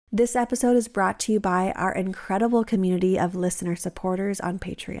This episode is brought to you by our incredible community of listener supporters on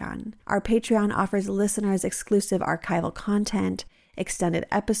Patreon. Our Patreon offers listeners exclusive archival content, extended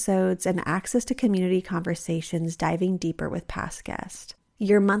episodes, and access to community conversations diving deeper with past guests.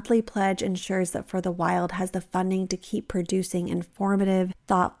 Your monthly pledge ensures that For the Wild has the funding to keep producing informative,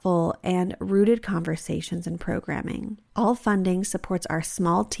 thoughtful, and rooted conversations and programming. All funding supports our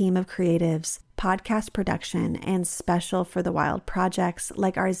small team of creatives, podcast production, and special For the Wild projects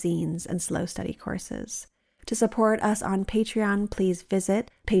like our zines and slow study courses. To support us on Patreon, please visit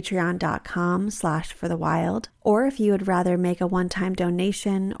patreon.com/forthewild. Or if you would rather make a one-time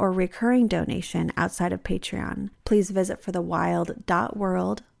donation or recurring donation outside of Patreon, please visit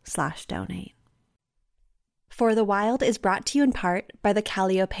forthewild.world/donate. For the Wild is brought to you in part by the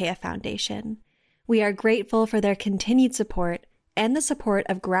Calliopeia Foundation. We are grateful for their continued support and the support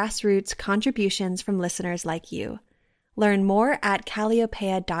of grassroots contributions from listeners like you. Learn more at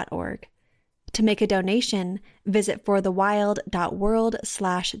calliopeia.org. To make a donation, visit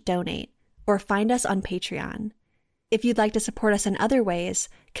forthewild.world/donate or find us on Patreon. If you'd like to support us in other ways,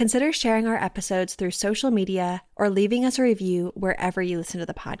 consider sharing our episodes through social media or leaving us a review wherever you listen to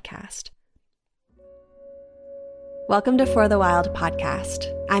the podcast. Welcome to For the Wild podcast.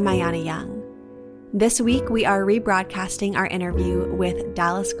 I'm Ayana Young. This week, we are rebroadcasting our interview with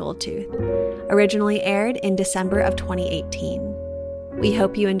Dallas GOLDTOOTH, originally aired in December of 2018. We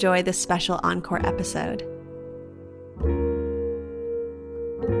hope you enjoy this special encore episode.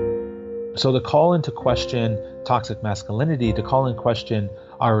 So to call into question toxic masculinity, to call in question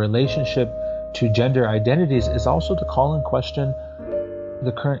our relationship to gender identities, is also to call in question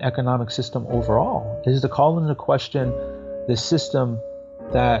the current economic system overall. It is to call into question the system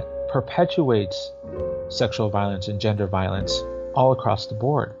that perpetuates sexual violence and gender violence all across the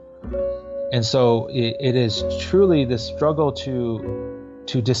board. And so it is truly this struggle to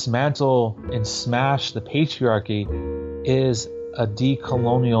dismantle and smash the patriarchy is a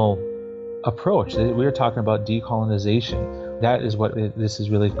decolonial approach. We are talking about decolonization. That is what this is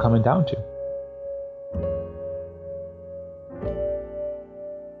really coming down to.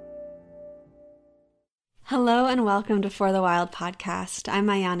 Hello and welcome to For the Wild podcast. I'm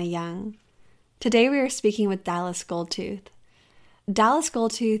Ayana Young. Today we are speaking with Dallas GOLDTOOTH. Dallas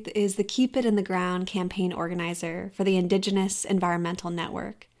GOLDTOOTH is the Keep It in the Ground campaign organizer for the Indigenous Environmental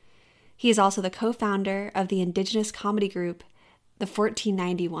Network. He is also the co-founder of the Indigenous comedy group, the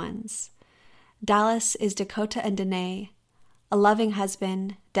 1491s. Dallas is Dakota and Dene, a loving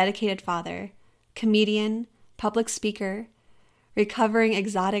husband, dedicated father, comedian, public speaker, recovering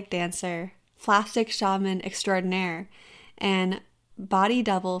exotic dancer, plastic shaman extraordinaire, and body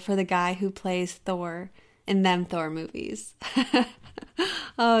double for the guy who plays Thor in them Thor movies.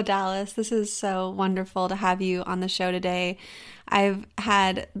 Oh, Dallas, this is so wonderful to have you on the show today. I've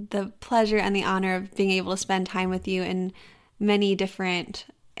had the pleasure and the honor of being able to spend time with you in many different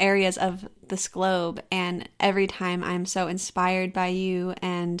areas of this globe, and every time I'm so inspired by you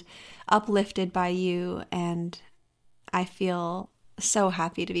and uplifted by you, and I feel so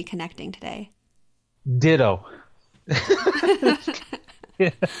happy to be connecting today. Ditto.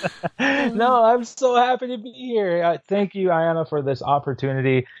 No, I'm so happy to be here. Thank you, Ayana, for this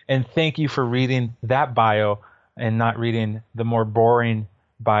opportunity, and thank you for reading that bio and not reading the more boring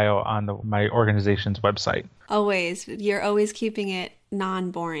bio on my organization's website. Always. You're always keeping it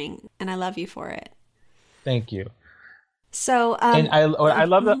non-boring, and I love you for it. Thank you. So, and I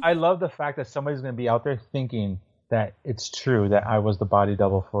love the fact that somebody's going to be out there thinking that it's true that I was the body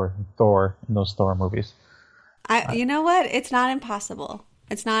double for Thor in those Thor movies. You know what? It's not impossible.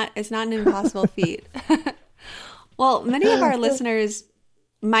 It's not an impossible feat. Well, many of our listeners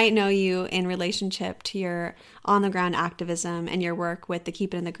might know you in relationship to your on-the-ground activism and your work with the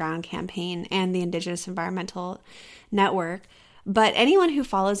Keep It in the Ground campaign and the Indigenous Environmental Network. But anyone who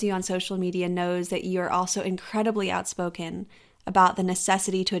follows you on social media knows that you are also incredibly outspoken about the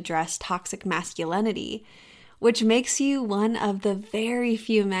necessity to address toxic masculinity, which makes you one of the very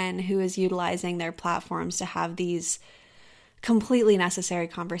few men who is utilizing their platforms to have these completely necessary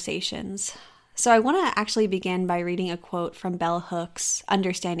conversations. So I want to actually begin by reading a quote from Bell Hooks'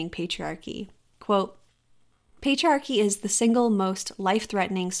 Understanding Patriarchy. Quote, "Patriarchy is the single most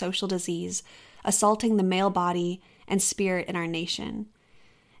life-threatening social disease assaulting the male body and spirit in our nation.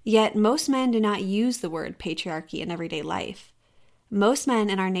 Yet most men do not use the word patriarchy in everyday life. Most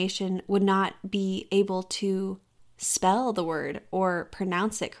men in our nation would not be able to spell the word or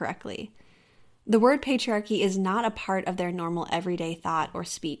pronounce it correctly. The word patriarchy is not a part of their normal everyday thought or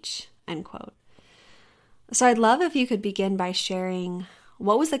speech," end quote. So I'd love if you could begin by sharing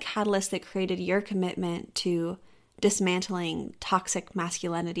what was the catalyst that created your commitment to dismantling toxic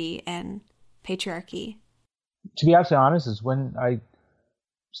masculinity and patriarchy? To be absolutely honest, is when I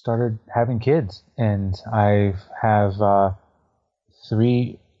started having kids, and I have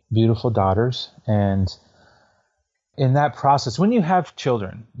 3 beautiful daughters. And in that process, when you have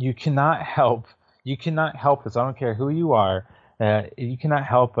children, you cannot help this. I don't care who you are. You cannot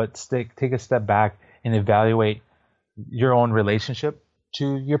help but take a step back and evaluate your own relationship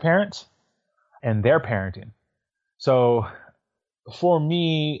to your parents and their parenting. So for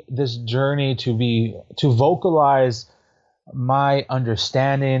me, this journey to vocalize my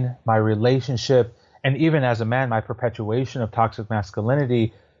understanding, my relationship, and even as a man, my perpetuation of toxic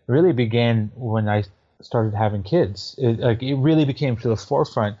masculinity really began when I started having kids. It really became to the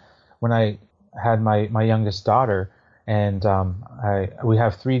forefront when I had my youngest daughter, and we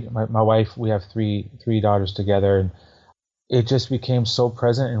have 3. My wife, we have three daughters together, and it just became so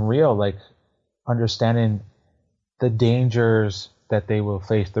present and real, like understanding the dangers that they will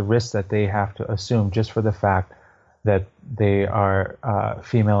face, the risks that they have to assume just for the fact that they are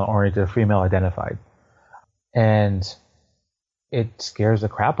female-oriented, female-identified. And it scares the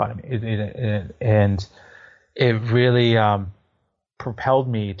crap out of me. And it really propelled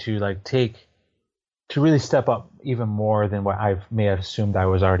me to really step up even more than what I may have assumed I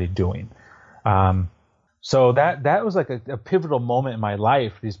was already doing. So that was like a pivotal moment in my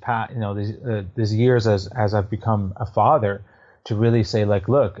life these years as I've become a father, to really say, like,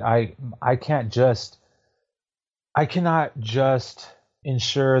 look, I cannot just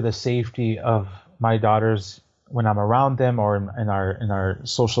ensure the safety of my daughters when I'm around them or in our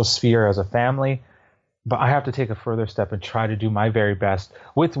social sphere as a family, but I have to take a further step and try to do my very best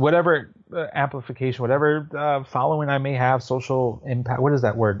with whatever amplification, whatever following I may have, social impact, what is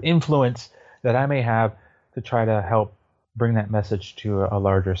that word? Influence that I may have, to try to help bring that message to a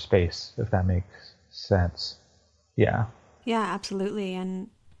larger space, if that makes sense. Yeah. Yeah, absolutely. And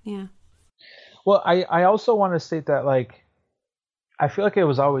yeah. Well, I also want to state that, like, I feel like it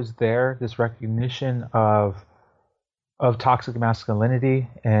was always there, this recognition of toxic masculinity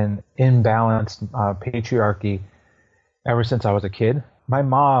and imbalanced patriarchy ever since I was a kid. My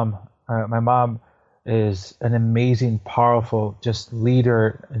mom is an amazing, powerful, just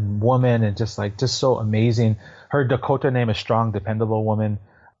leader and woman, and just so amazing. Her Dakota name is Strong, Dependable Woman,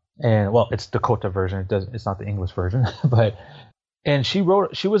 and well, it's Dakota version. It's not the English version, but. And she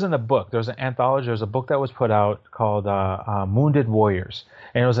was in a book. There was an anthology. There was a book that was put out called Wounded Warriors.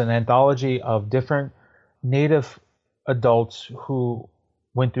 And it was an anthology of different Native adults who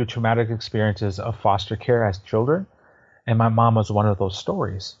went through traumatic experiences of foster care as children. And my mom was one of those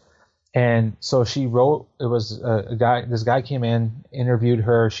stories. And so she wrote, it was this guy came in, interviewed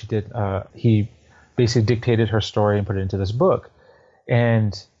her. He basically dictated her story and put it into this book.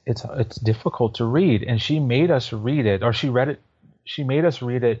 And it's difficult to read. And she made us read it, or she read it. She made us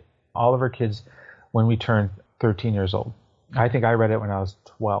read it, all of her kids, when we turned 13 years old. I think I read it when I was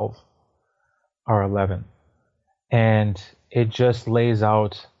 12 or 11. And it just lays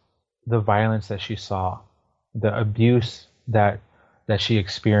out the violence that she saw, the abuse that she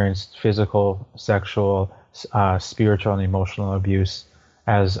experienced, physical, sexual, spiritual, and emotional abuse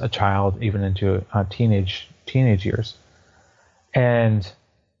as a child, even into teenage years. And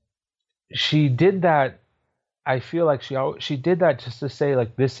she did that. I feel like she did that just to say,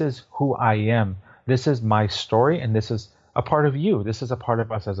 like, this is who I am. This is my story, and this is a part of you. This is a part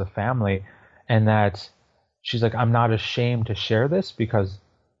of us as a family. And that she's like, I'm not ashamed to share this because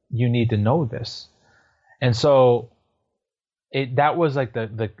you need to know this. And so that was like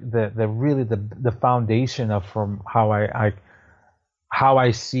the foundation of from how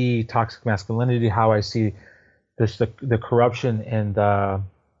I see toxic masculinity, how I see this the corruption and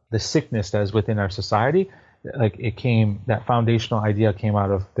the sickness that is within our society. Like, that foundational idea came out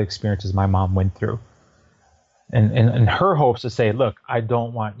of the experiences my mom went through, and her hopes to say, look, I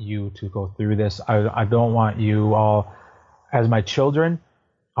don't want you to go through this. I don't want you all, as my children,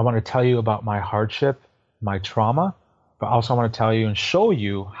 I want to tell you about my hardship, my trauma, but also I want to tell you and show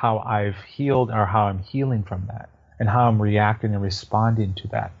you how I've healed, or how I'm healing from that, and how I'm reacting and responding to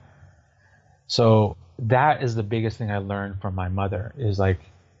that. So that is the biggest thing I learned from my mother, is like,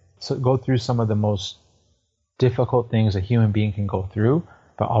 to go through some of the most difficult things a human being can go through,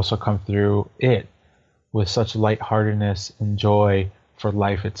 but also come through it with such lightheartedness and joy for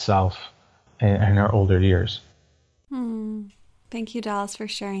life itself in our older years. Thank you, Dallas, for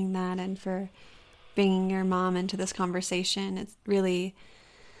sharing that and for bringing your mom into this conversation. It really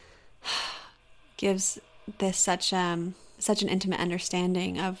gives this such an intimate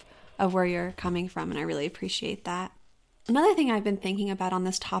understanding of where you're coming from, and I really appreciate that. Another thing I've been thinking about on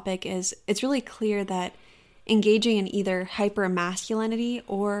this topic is it's really clear that engaging in either hyper-masculinity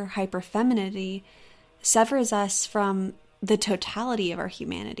or hyper-femininity severs us from the totality of our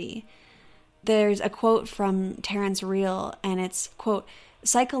humanity. There's a quote from Terence Real, and it's, quote,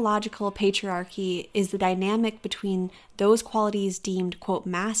 "Psychological patriarchy is the dynamic between those qualities deemed, quote,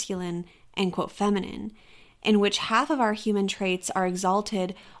 masculine and, quote, feminine, in which half of our human traits are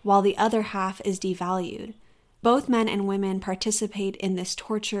exalted while the other half is devalued. Both men and women participate in this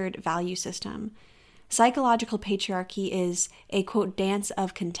tortured value system. Psychological patriarchy is a, quote, dance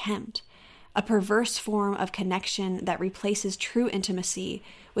of contempt, a perverse form of connection that replaces true intimacy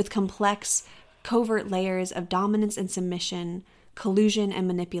with complex, covert layers of dominance and submission, collusion and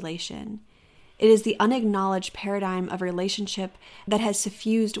manipulation. It is the unacknowledged paradigm of relationship that has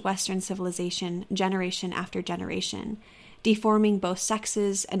suffused Western civilization generation after generation, deforming both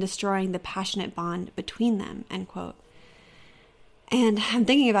sexes and destroying the passionate bond between them," end quote. And I'm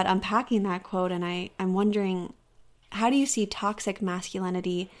thinking about unpacking that quote, and I'm wondering, how do you see toxic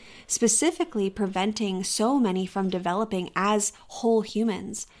masculinity specifically preventing so many from developing as whole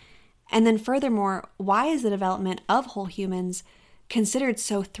humans? And then furthermore, why is the development of whole humans considered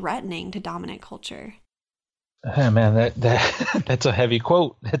so threatening to dominant culture? Hey, man, that's a heavy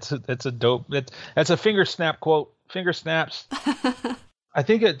quote. That's a dope. That's a finger snap quote. Finger snaps. I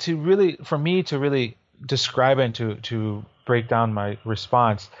think for me to really describe it and to break down my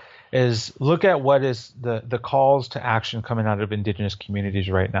response is look at what is the calls to action coming out of indigenous communities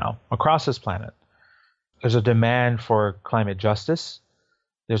right now across this planet. There's a demand for climate justice.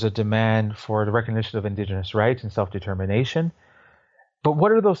 There's a demand for the recognition of indigenous rights and self-determination. But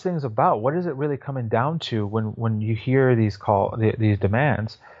what are those things about? What is it really coming down to when you hear these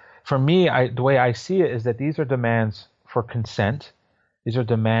demands? For me, the way I see it is that these are demands for consent. These are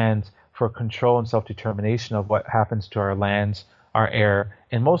demands for control and self-determination of what happens to our lands, our air,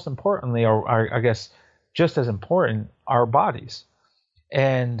 and most importantly, I guess just as important, our bodies.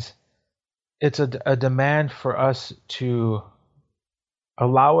 And it's a demand for us to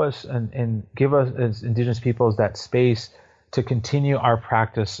allow us and give us as indigenous peoples that space to continue our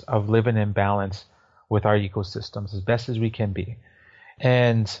practice of living in balance with our ecosystems as best as we can be.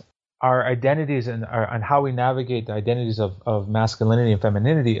 And our identities and how we navigate the identities of masculinity and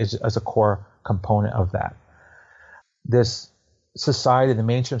femininity is as a core component of that. This society, the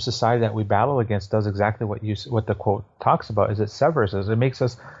mainstream society that we battle against, does exactly what the quote talks about. Is it severs us? It makes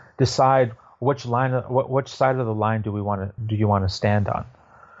us decide which side of the line do you want to stand on,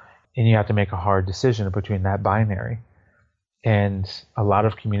 and you have to make a hard decision between that binary. And a lot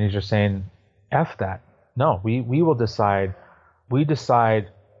of communities are saying, "F that. No, we will decide. We decide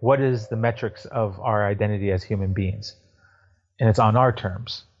what is the metrics of our identity as human beings, and it's on our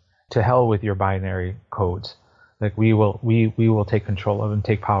terms. To hell with your binary codes. Like we will take control of and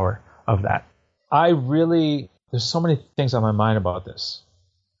take power of that." There's so many things on my mind about this.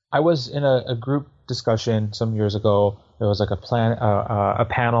 I was in a group discussion some years ago. There was like a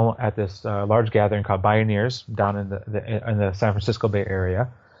panel at this large gathering called Bioneers down in the San Francisco Bay Area,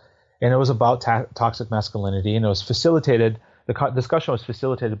 and it was about toxic masculinity, and it was facilitated. The discussion was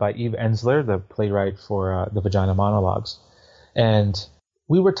facilitated by Eve Ensler, the playwright for the Vagina Monologues, and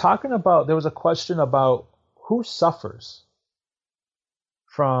we were talking about. There was a question about who suffers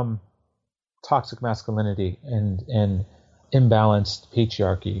from toxic masculinity and imbalanced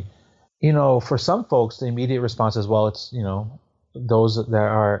patriarchy. For some folks, the immediate response is, well, it's those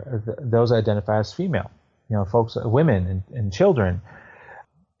that identify as female, folks, women and children,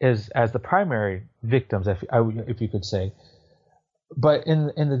 as the primary victims, if you could say. But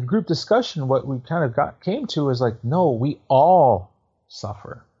in the group discussion, what we kind of came to is like, no, we all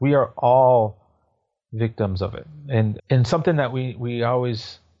suffer. We are all victims of it, and something that we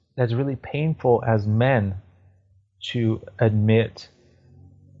always, that's really painful as men to admit,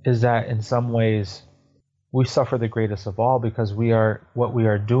 is that in some ways we suffer the greatest of all, because what we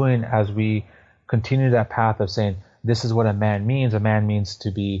are doing as we continue that path of saying this is what a man means. A man means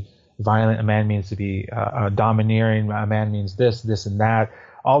to be violent. A man means to be domineering. A man means this and that.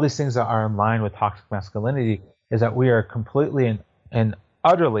 All these things that are in line with toxic masculinity is that we are completely and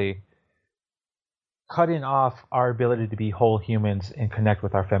utterly cutting off our ability to be whole humans and connect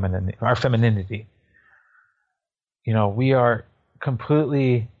with our femininity. We are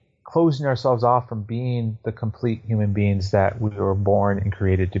completely closing ourselves off from being the complete human beings that we were born and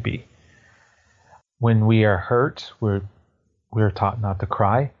created to be. When we are hurt, we're taught not to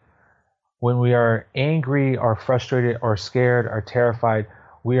cry. When we are angry or frustrated or scared or terrified,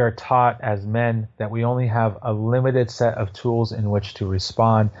 we are taught as men that we only have a limited set of tools in which to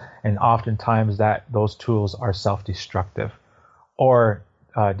respond, and oftentimes those tools are self-destructive or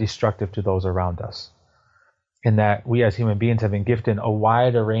destructive to those around us. in that we as human beings have been gifted a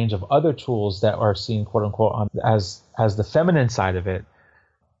wider range of other tools that are seen, quote unquote, as the feminine side of it,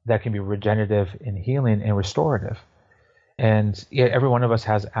 that can be regenerative and healing and restorative. And yet every one of us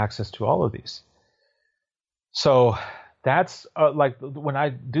has access to all of these. So that's like when I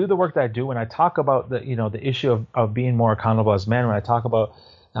do the work that I do, when I talk about the issue of being more accountable as men, when I talk about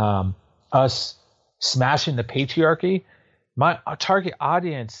us smashing the patriarchy, my target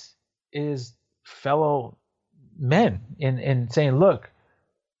audience is fellow men and saying, look,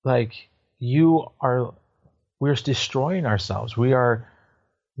 like we're destroying ourselves. We are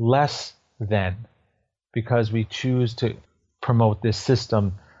less than because we choose to promote this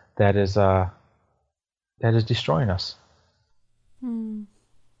system that is destroying us.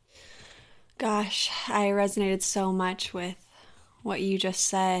 Gosh, I resonated so much with what you just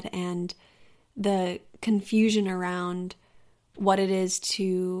said and the confusion around what it is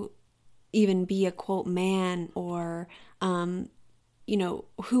to even be a quote man, or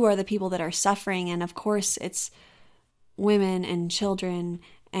who are the people that are suffering. And of course it's women and children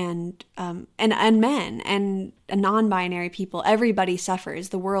and men and non-binary people. Everybody suffers.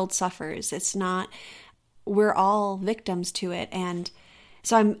 The world suffers. It's not, we're all victims to it. And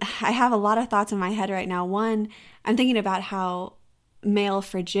so I have a lot of thoughts in my head right now. One, I'm thinking about how male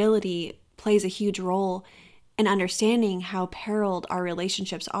fragility plays a huge role in understanding how periled our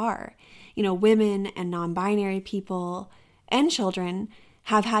relationships are. Women and non-binary people and children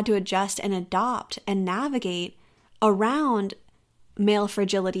have had to adjust and adopt and navigate around male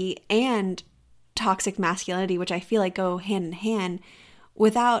fragility and toxic masculinity, which I feel like go hand in hand,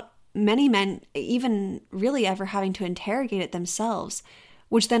 without many men even really ever having to interrogate it themselves,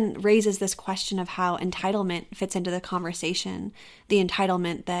 which then raises this question of how entitlement fits into the conversation, the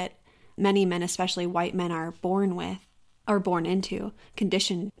entitlement that many men, especially white men, are born with, or born into,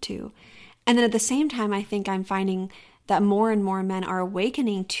 conditioned to. And then at the same time, I think I'm finding that more and more men are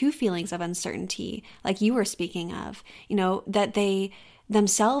awakening to feelings of uncertainty, like you were speaking of, that they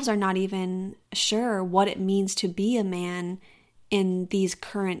themselves are not even sure what it means to be a man in these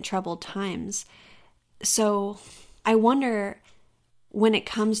current troubled times. So I wonder, when it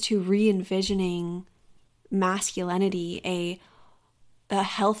comes to re-envisioning masculinity, a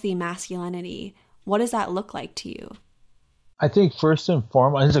healthy masculinity, what does that look like to you? I think first and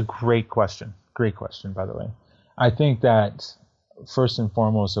foremost, this is a great question. Great question, by the way. I think that first and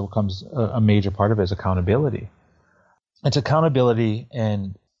foremost, it becomes a major part of it is accountability. It's accountability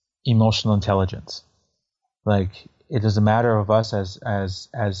and emotional intelligence. Like, it is a matter of us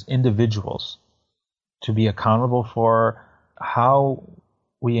as individuals to be accountable for how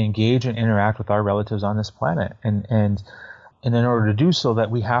we engage and interact with our relatives on this planet. And in order to do so, that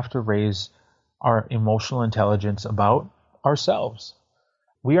we have to raise our emotional intelligence about ourselves.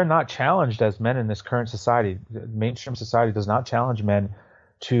 We are not challenged as men in this current society. Mainstream society does not challenge men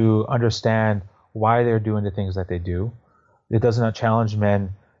to understand why they're doing the things that they do. It does not challenge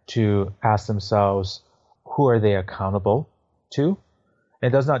men to ask themselves, who are they accountable to? It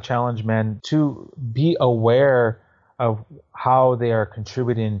does not challenge men to be aware of how they are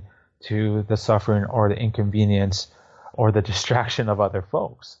contributing to the suffering or the inconvenience or the distraction of other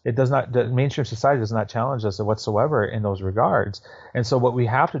folks. It does not, the mainstream society does not challenge us whatsoever in those regards. And so what we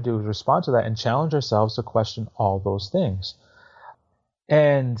have to do is respond to that and challenge ourselves to question all those things.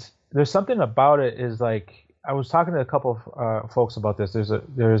 And there's something about it is like, I was talking to a couple of folks about this.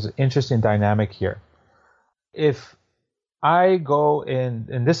 There's an interesting dynamic here. If I go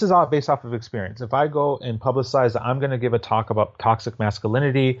and this is all based off of experience. If I go and publicize that I'm going to give a talk about toxic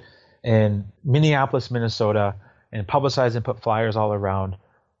masculinity in Minneapolis, Minnesota, and publicize and put flyers all around,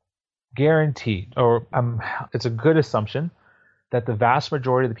 guaranteed, or it's a good assumption that the vast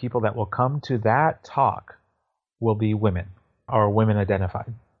majority of the people that will come to that talk will be women or women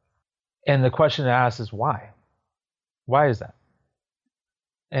identified. And the question to ask is why? Why is that?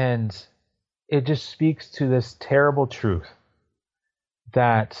 And it just speaks to this terrible truth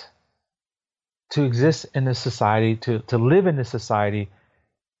that to exist in this society, to live in this society,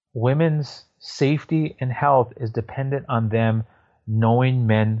 women's safety and health is dependent on them knowing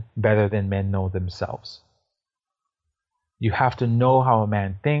men better than men know themselves. You have to know how a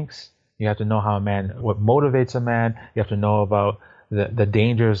man thinks. You have to know what motivates a man. You have to know about the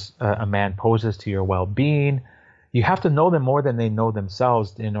dangers a man poses to your well-being. You have to know them more than they know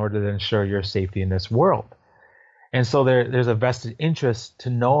themselves in order to ensure your safety in this world. And so there's a vested interest to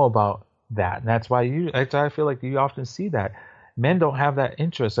know about that. And that's why I feel like you often see that. Men don't have that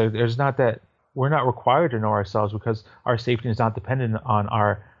interest. There's not that, we're not required to know ourselves because our safety is not dependent on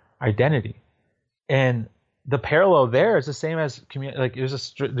our identity. And the parallel there is the same as like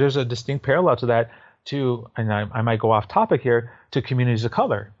there's a distinct parallel to that to, and I might go off topic here, to communities of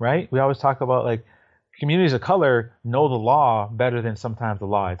color, right? We always talk about like communities of color know the law better than sometimes the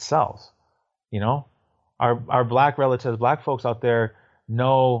law itself. You know, our black relatives, black folks out there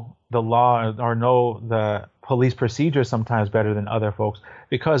know the law or know the police procedures sometimes better than other folks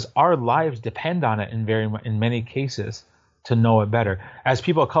because our lives depend on it in many cases to know it better. As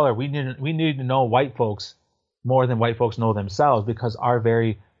people of color, we need to know white folks more than white folks know themselves because our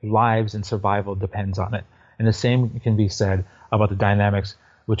very lives and survival depends on it. And the same can be said about the dynamics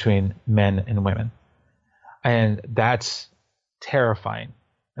between men and women. And that's terrifying.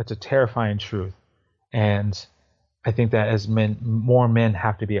 That's a terrifying truth. And I think that as men, more men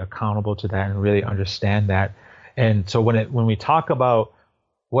have to be accountable to that and really understand that. And so when we talk about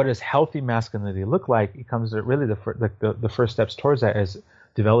what does healthy masculinity look like, it comes to really the first steps towards that is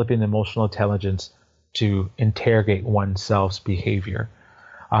developing emotional intelligence to interrogate oneself's behavior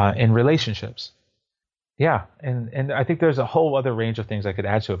in relationships. Yeah, and I think there's a whole other range of things I could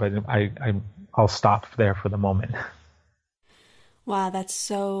add to it, but I'll stop there for the moment. Wow, that's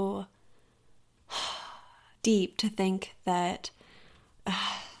so deep to think that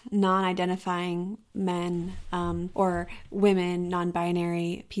non-identifying men or women,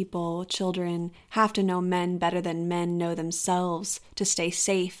 non-binary people, children have to know men better than men know themselves to stay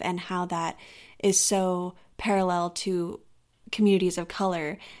safe, and how that is so parallel to communities of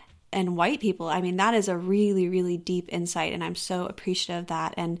color and white people. I mean, that is a really, really deep insight, and I'm so appreciative of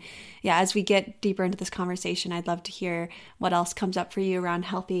that. And yeah, as we get deeper into this conversation, I'd love to hear what else comes up for you around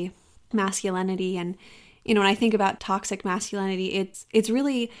healthy masculinity. And you know, when I think about toxic masculinity, it's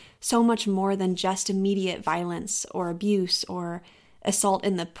really so much more than just immediate violence or abuse or assault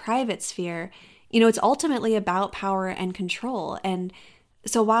in the private sphere. You know, it's ultimately about power and control. And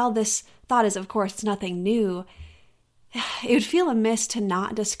so while this thought is, of course, nothing new, it would feel amiss to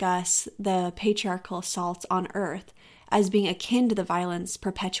not discuss the patriarchal assaults on Earth as being akin to the violence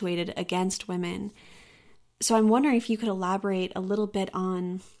perpetuated against women. So I'm wondering if you could elaborate a little bit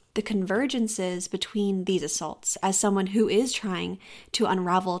on the convergences between these assaults as someone who is trying to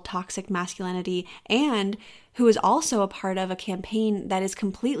unravel toxic masculinity and who is also a part of a campaign that is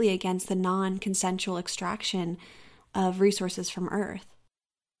completely against the non-consensual extraction of resources from Earth.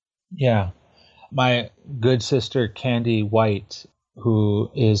 Yeah. My good sister, Candy White,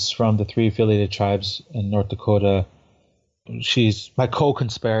 who is from the 3 affiliated tribes in North Dakota, she's my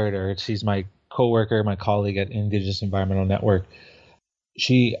co-conspirator. She's my co-worker, my colleague at Indigenous Environmental Network.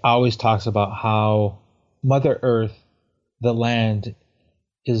 She always talks about how Mother Earth, the land,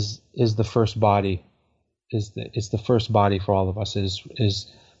 is the first body, is the first body for all of us,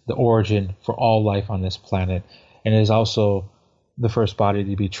 is the origin for all life on this planet, and is also the first body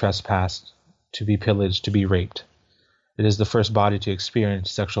to be trespassed, to be pillaged, to be raped. It is the first body to experience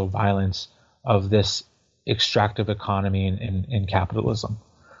sexual violence of this extractive economy and capitalism,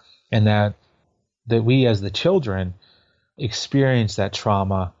 and that we as the children experience that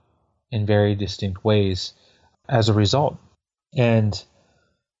trauma in very distinct ways as a result. And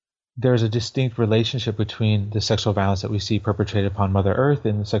there's a distinct relationship between the sexual violence that we see perpetrated upon Mother Earth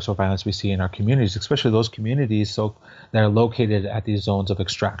and the sexual violence we see in our communities, especially those communities that are located at these zones of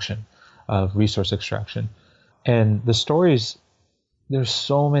extraction, of resource extraction. And the stories, there's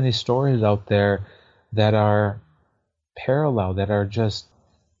so many stories out there that are parallel, that are just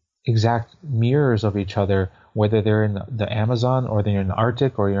exact mirrors of each other, whether they're in the Amazon or they're in the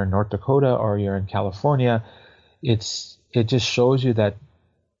Arctic or you're in North Dakota or you're in California. It just shows you that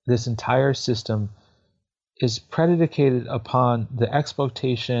this entire system is predicated upon the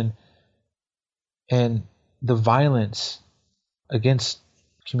exploitation and the violence against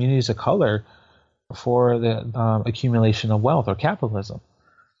communities of color for the accumulation of wealth or capitalism.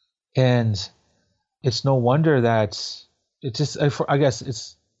 And it's no wonder that it's just, I guess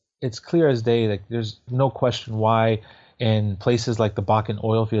it's clear as day, like there's no question why in places like the Bakken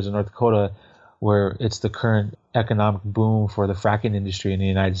oil fields in North Dakota, where it's the current economic boom for the fracking industry in the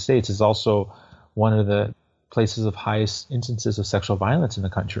United States, is also one of the places of highest instances of sexual violence in the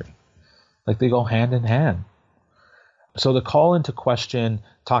country. Like they go hand in hand. So to call into question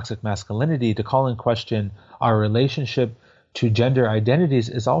toxic masculinity, to call in question our relationship to gender identities,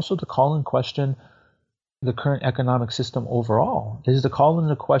 is also to call in question the current economic system overall. It is to call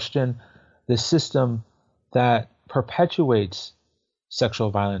into question the system that perpetuates sexual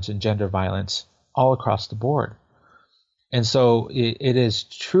violence and gender violence all across the board. And so it is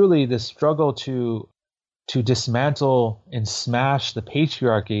truly this struggle to dismantle and smash the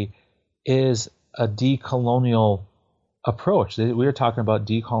patriarchy is a decolonial approach. We are talking about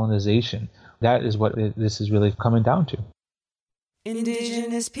decolonization. That is what this is really coming down to.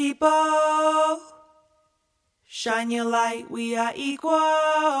 Indigenous people, Shine your light, we are equal.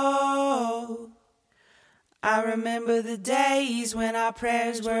 I remember the days when our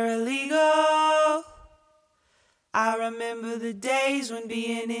prayers were illegal. I remember the days when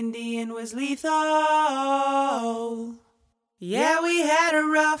being Indian was lethal. Yeah, we had a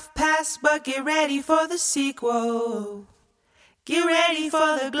rough past, but get ready for the sequel. Get ready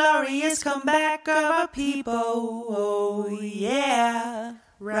for the glorious comeback of our people. Oh, yeah.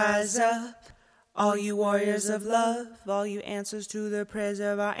 Rise up, all you warriors of love, all you answers to the prayers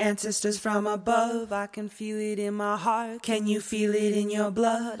of our ancestors from above. I can feel it in my heart. Can you feel it in your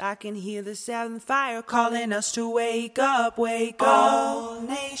blood? I can hear the seventh fire calling us to wake up, wake up. All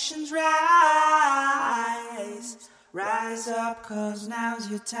nations rise. Rise up, 'cause now's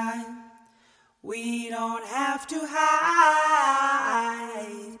your time. We don't have to hide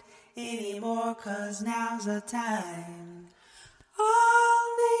anymore, 'cause now's the time.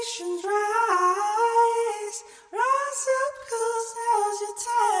 All nations rise. Rise up, 'cause now's your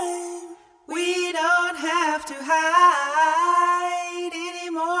time. We don't have to hide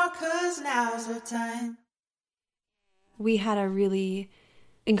anymore, 'cause now's the time. We had a really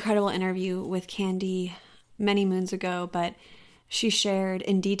incredible interview with Candy many moons ago, but she shared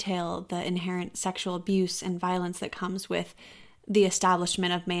in detail the inherent sexual abuse and violence that comes with the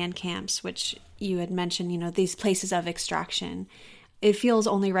establishment of man camps, which you had mentioned, these places of extraction. It feels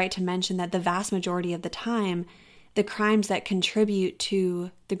only right to mention that the vast majority of the time, the crimes that contribute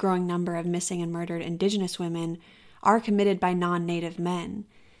to the growing number of missing and murdered Indigenous women are committed by non-Native men.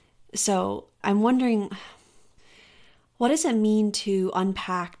 So I'm wondering, what does it mean to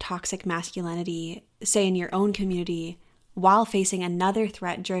unpack toxic masculinity, say in your own community, while facing another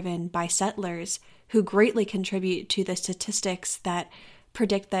threat driven by settlers who greatly contribute to the statistics that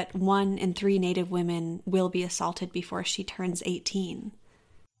predict that 1 in 3 Native women will be assaulted before she turns 18?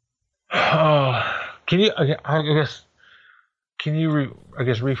 Can you,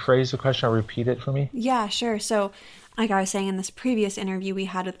 rephrase the question or repeat it for me? Yeah, sure. So like I was saying in this previous interview we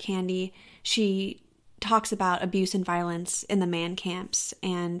had with Candy, she talks about abuse and violence in the man camps.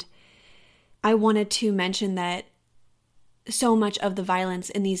 And I wanted to mention that so much of the violence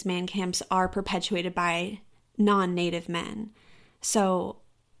in these man camps are perpetuated by non-Native men. So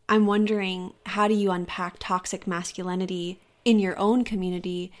I'm wondering, how do you unpack toxic masculinity in your own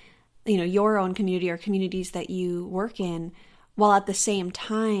community, your own community or communities that you work in, while at the same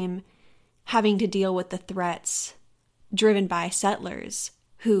time having to deal with the threats driven by settlers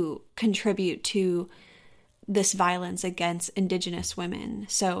who contribute to this violence against Indigenous women?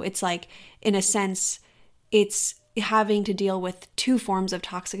 So it's like, in a sense, it's having to deal with two forms of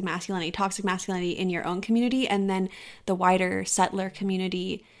toxic masculinity in your own community, and then the wider settler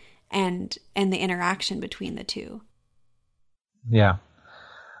community and the interaction between the two. Yeah.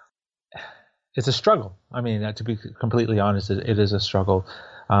 It's a struggle. I mean, to be completely honest, it is a struggle.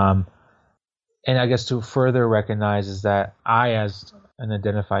 And I guess to further recognize is that I, as an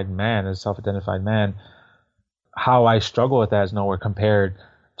identified man, as a self-identified man, how I struggle with that is nowhere compared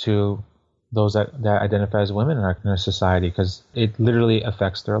to those that identify as women in our society, because it literally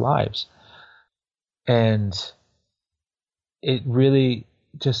affects their lives. And it really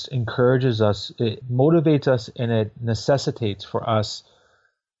just encourages us, it motivates us, and it necessitates for us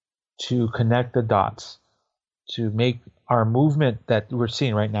to connect the dots, to make our movement that we're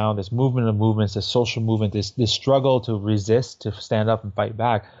seeing right now, this movement of movements, this social movement, this struggle to resist, to stand up and fight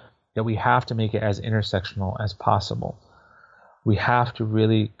back, that we have to make it as intersectional as possible. We have to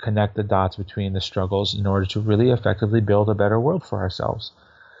really connect the dots between the struggles in order to really effectively build a better world for ourselves.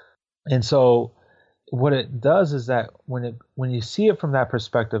 And so what it does is that when you see it from that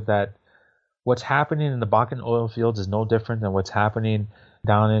perspective, that what's happening in the Bakken oil fields is no different than what's happening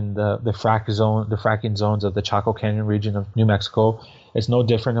down in the fracking zones of the Chaco Canyon region of New Mexico. It's no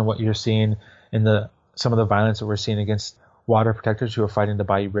different than what you're seeing in some of the violence that we're seeing against water protectors who are fighting the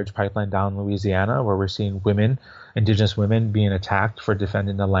Bayou Bridge pipeline down in Louisiana, where we're seeing women, Indigenous women, being attacked for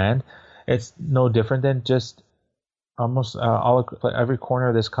defending the land. It's no different than just almost every corner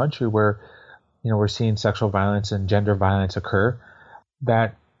of this country where we're seeing sexual violence and gender violence occur.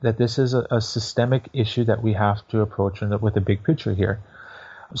 That this is a systemic issue that we have to approach with the big picture here.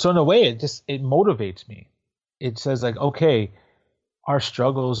 So in a way, it motivates me. It says, like, okay, our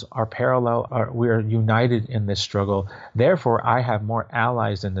struggles are parallel. We are united in this struggle. Therefore, I have more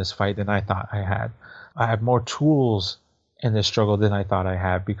allies in this fight than I thought I had. I have more tools in this struggle than I thought I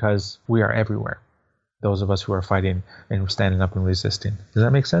had, because we are everywhere. Those of us who are fighting and standing up and resisting. Does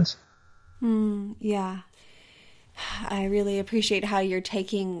that make sense? Yeah. I really appreciate how you're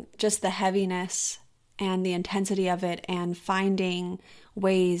taking just the heaviness and the intensity of it and finding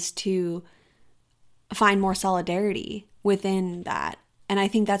ways to find more solidarity within that. And I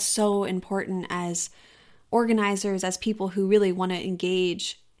think that's so important as organizers, as people who really want to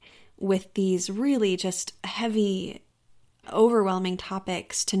engage with these really just heavy, overwhelming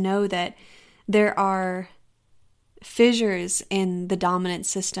topics, to know that there are fissures in the dominant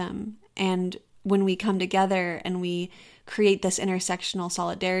system. And when we come together and we create this intersectional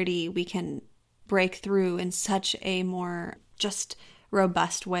solidarity, we can break through in such a more just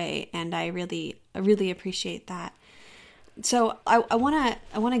robust way. And I really appreciate that. So I want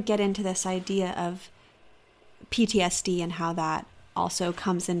to get into this idea of PTSD and how that also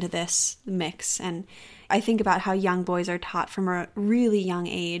comes into this mix. And I think about how young boys are taught from a really young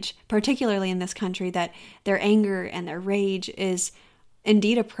age, particularly in this country, that their anger and their rage is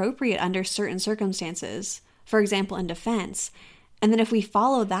indeed appropriate under certain circumstances, for example, in defense. And then if we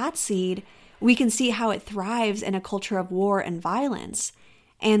follow that seed, we can see how it thrives in a culture of war and violence.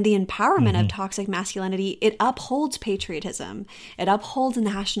 And the empowerment of toxic masculinity, it upholds patriotism, it upholds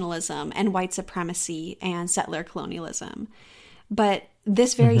nationalism and white supremacy and settler colonialism. But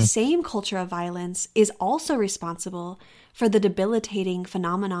this very same culture of violence is also responsible for the debilitating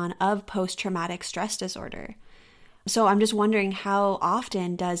phenomenon of post-traumatic stress disorder. So I'm just wondering, how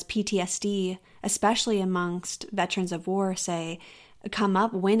often does PTSD, especially amongst veterans of war, say, come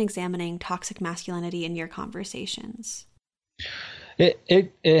up when examining toxic masculinity in your conversations?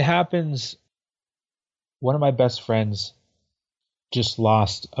 It happens. One of my best friends just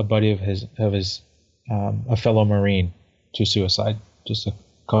lost a buddy of his, a fellow Marine, to suicide just a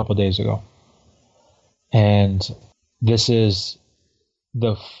couple days ago. And this is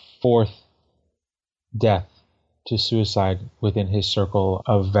the fourth death to suicide within his circle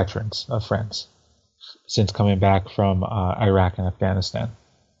of veterans, of friends, since coming back from Iraq and Afghanistan.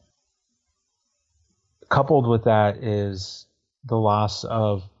 Coupled with that is the loss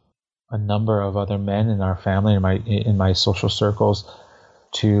of a number of other men in our family, in my social circles,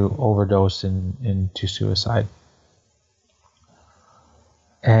 to overdose and to suicide.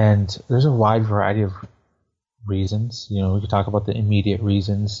 And there's a wide variety of reasons. You know, we could talk about the immediate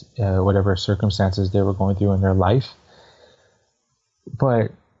reasons, whatever circumstances they were going through in their life.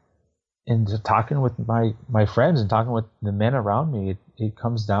 But in talking with my friends and talking with the men around me, it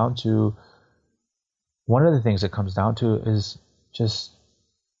comes down to, one of the things it comes down to is just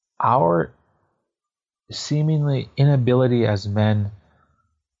our seemingly inability as men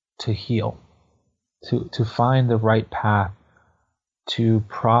to heal, to find the right path, to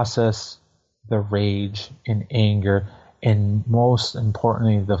process the rage and anger, and most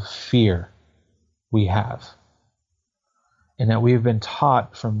importantly, the fear we have. And that we have been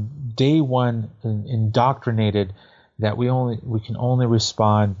taught from day one, indoctrinated, that we can only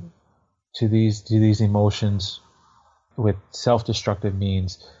respond to these emotions with self-destructive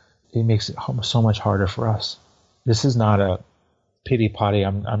means. It makes it so much harder for us. This is not a pity party.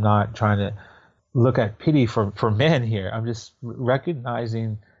 I'm not trying to look at pity for men here. I'm just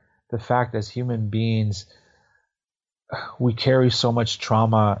recognizing the fact, as human beings, we carry so much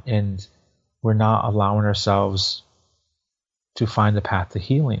trauma, and we're not allowing ourselves to find the path to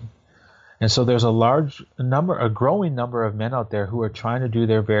healing. And so there's a growing number of men out there who are trying to do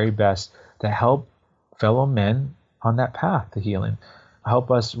their very best to help fellow men on that path to healing, help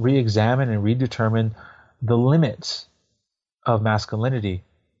us re-examine and redetermine the limits of masculinity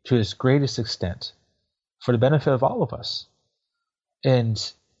to its greatest extent for the benefit of all of us. And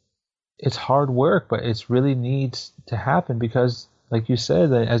it's hard work, but it really needs to happen because, like you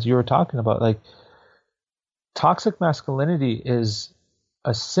said, as you were talking about, like, toxic masculinity is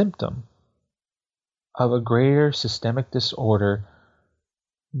a symptom of a greater systemic disorder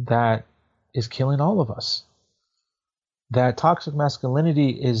that is killing all of us. That toxic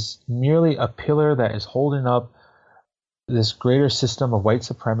masculinity is merely a pillar that is holding up this greater system of white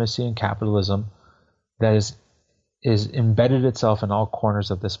supremacy and capitalism that is embedded itself in all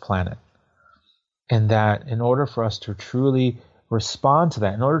corners of this planet. And that in order for us to truly respond to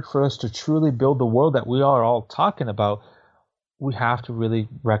that, in order for us to truly build the world that we are all talking about, we have to really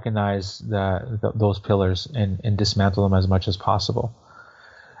recognize those pillars and dismantle them as much as possible.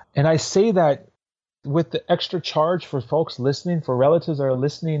 And I say that with the extra charge for folks listening, for relatives that are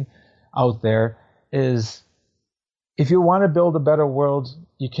listening out there, is if you want to build a better world,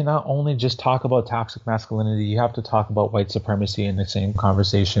 you cannot only just talk about toxic masculinity. You have to talk about white supremacy in the same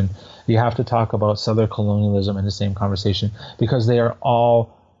conversation. You have to talk about settler colonialism in the same conversation, because they are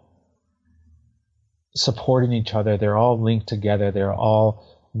all supporting each other. They're all linked together. They're all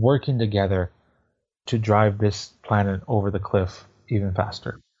working together to drive this planet over the cliff even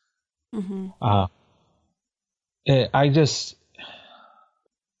faster. Mm-hmm.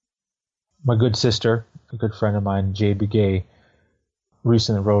 My good sister, a good friend of mine, Jay Begay,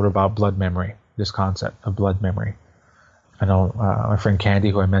 recently wrote about blood memory, this concept of blood memory. I know my friend Candy,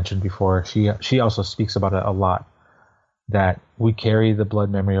 who I mentioned before, she also speaks about it a lot, that we carry the blood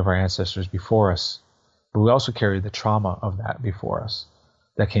memory of our ancestors before us, but we also carry the trauma of that before us,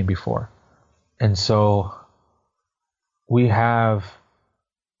 that came before. And so we have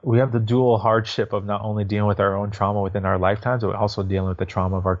the dual hardship of not only dealing with our own trauma within our lifetimes, but also dealing with the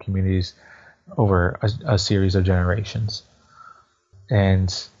trauma of our communities over a series of generations. And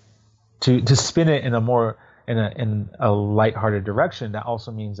to spin it in a more in a lighthearted direction, that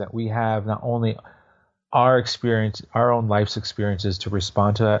also means that we have not only our experience, our own life's experiences to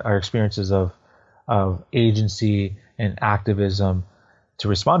respond to that, our experiences of agency and activism to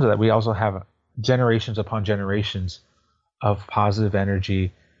respond to that. We also have generations upon generations of positive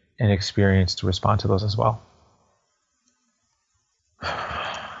energy and experience to respond to those as well.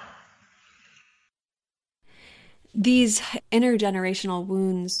 These intergenerational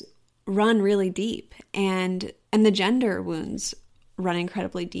wounds run really deep, and the gender wounds run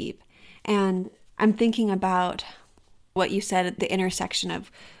incredibly deep. And I'm thinking about what you said at the intersection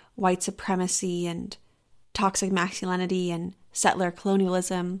of white supremacy and toxic masculinity and settler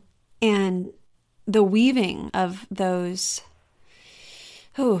colonialism, and the weaving of those,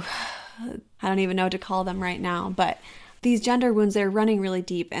 I don't even know what to call them right now, but these gender wounds, they're running really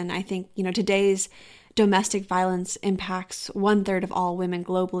deep. And I think, today's domestic violence impacts 1/3 of all women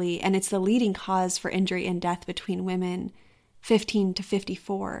globally, and it's the leading cause for injury and death between women 15 to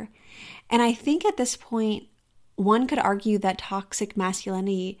 54. And I think at this point, one could argue that toxic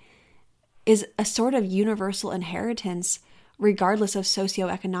masculinity is a sort of universal inheritance, regardless of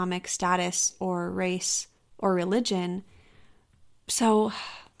socioeconomic status or race or religion. So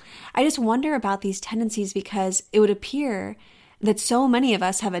I just wonder about these tendencies, because it would appear that so many of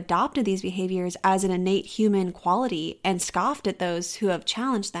us have adopted these behaviors as an innate human quality and scoffed at those who have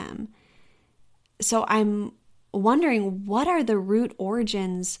challenged them. So I'm wondering, what are the root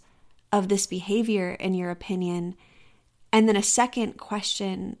origins of this behavior, in your opinion? And then a second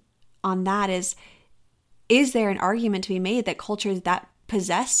question on that is there an argument to be made that cultures that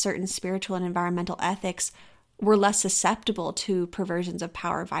possess certain spiritual and environmental ethics were less susceptible to perversions of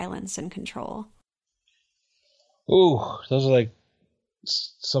power, violence, and control? Ooh, those are like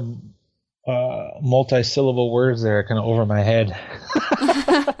some multi-syllable words there, kind of over my head.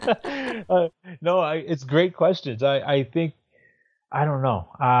 No, it's great questions. I think, I don't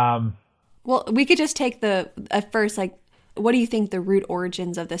know. Well, we could just take at first, like, what do you think the root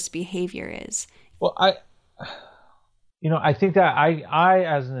origins of this behavior is? Well, I think that I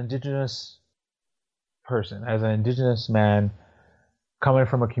as an indigenous person, as an indigenous man, coming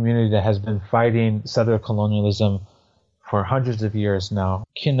from a community that has been fighting settler colonialism for hundreds of years now,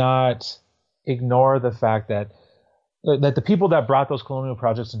 cannot ignore the fact that the people that brought those colonial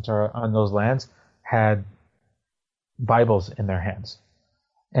projects on those lands had Bibles in their hands,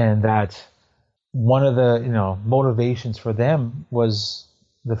 and that one of the motivations for them was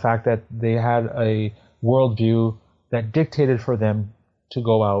the fact that they had a worldview that dictated for them to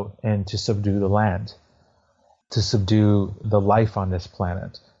go out and to subdue the land, to subdue the life on this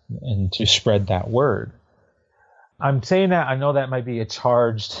planet, and to spread that word. I'm saying that, I know that might be a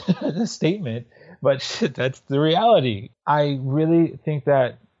charged statement, but shit, that's the reality. I really think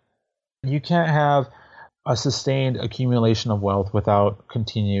that you can't have a sustained accumulation of wealth without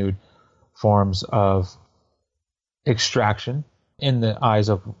continued forms of extraction in the eyes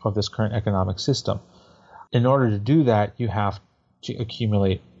of this current economic system. In order to do that, you have to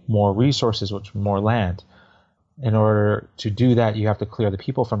accumulate more resources, which more land. In order to do that, you have to clear the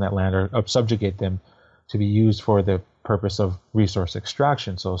people from that land, or subjugate them to be used for the purpose of resource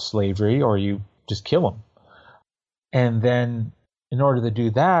extraction, so slavery, or you just kill them. And then in order to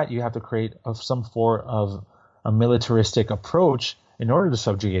do that, you have to create some form of a militaristic approach in order to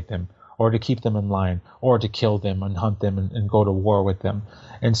subjugate them, or to keep them in line, or to kill them and hunt them and go to war with them.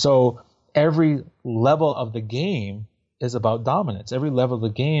 And so every level of the game is about dominance. Every level of the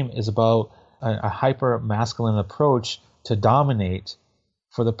game is about a hyper masculine approach to dominate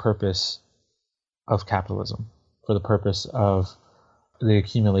for the purpose of capitalism, for the purpose of the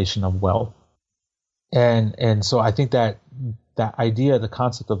accumulation of wealth. And so I think that idea, the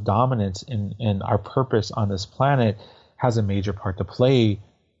concept of dominance and our purpose on this planet, has a major part to play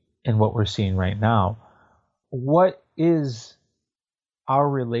in what we're seeing right now. What is our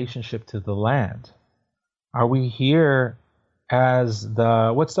relationship to the land? Are we here as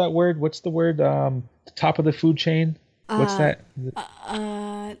what's that word? What's the word? Top of the food chain? What's that?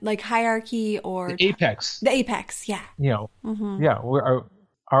 Like hierarchy, or the apex. The apex, yeah. Yeah.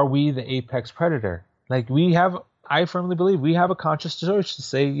 Are we the apex predator? Like I firmly believe we have a conscious choice to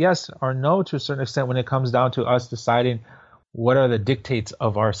say yes or no to a certain extent when it comes down to us deciding what are the dictates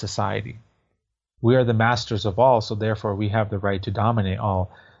of our society. We are the masters of all, so therefore we have the right to dominate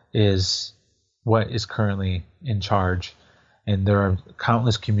all, is what is currently in charge. And there are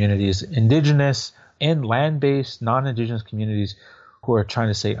countless communities, indigenous and land-based, non-indigenous communities, who are trying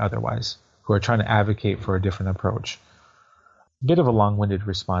to say otherwise, who are trying to advocate for a different approach. A bit of a long-winded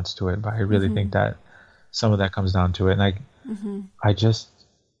response to it, but I really think that some of that comes down to it. And I just,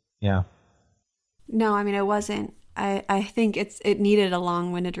 yeah. No, I mean, it wasn't. I think it needed a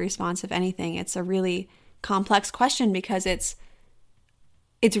long-winded response. If anything, it's a really complex question because it's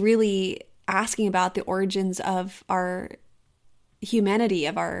really asking about the origins of our humanity,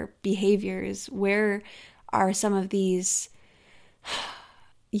 of our behaviors. Where are some of these,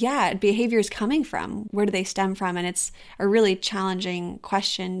 behaviors coming from? Where do they stem from? And it's a really challenging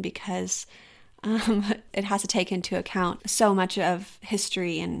question because it has to take into account so much of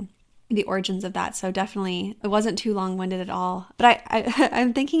history and the origins of that. So definitely, it wasn't too long-winded at all. But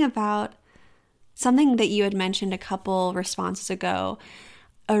I'm thinking about something that you had mentioned a couple responses ago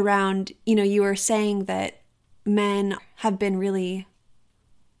around, you were saying that men have been really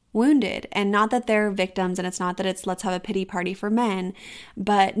wounded, and not that they're victims, and it's not that it's let's have a pity party for men,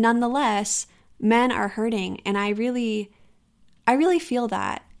 but nonetheless, men are hurting. And I really feel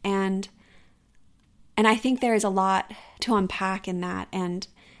that. And I think there is a lot to unpack in that. And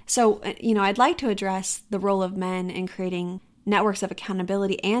so, I'd like to address the role of men in creating networks of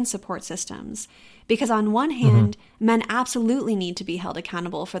accountability and support systems. Because on one hand, men absolutely need to be held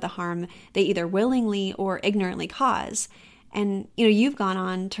accountable for the harm they either willingly or ignorantly cause. And, you've gone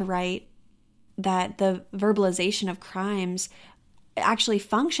on to write that the verbalization of crimes actually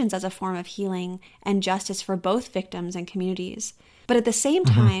functions as a form of healing and justice for both victims and communities. But at the same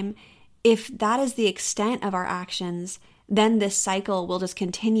time, if that is the extent of our actions, then this cycle will just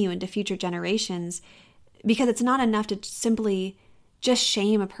continue into future generations, because it's not enough to simply just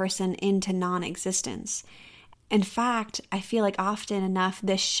shame a person into non-existence. In fact, I feel like often enough,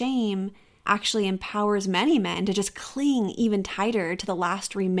 this shame actually empowers many men to just cling even tighter to the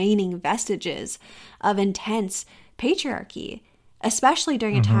last remaining vestiges of intense patriarchy, especially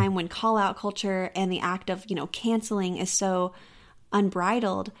during a time when call-out culture and the act of, canceling is so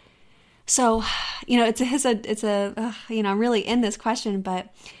unbridled. So, I'm really in this question,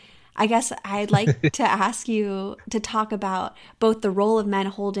 but I guess I'd like to ask you to talk about both the role of men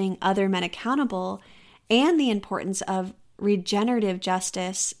holding other men accountable and the importance of regenerative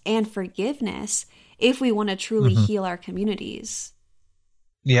justice and forgiveness if we want to truly heal our communities.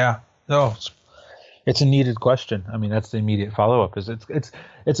 Yeah, no, it's a needed question. I mean, that's the immediate follow-up.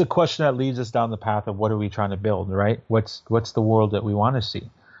 It's a question that leads us down the path of what are we trying to build, right? What's the world that we want to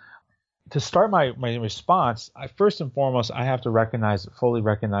see? To start my response, first and foremost, I have to fully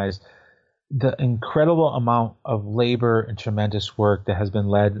recognize the incredible amount of labor and tremendous work that has been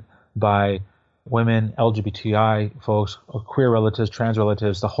led by women, LGBTI folks, queer relatives, trans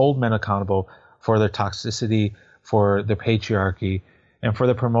relatives, to hold men accountable for their toxicity, for their patriarchy, and for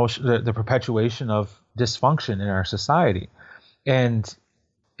the perpetuation of dysfunction in our society. And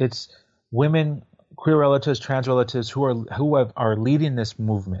it's women, queer relatives, trans relatives who are leading this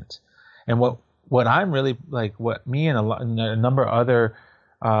movement. And what I'm really what me and a number of other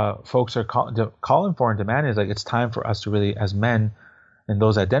folks are calling for and demanding is it's time for us to really, as men and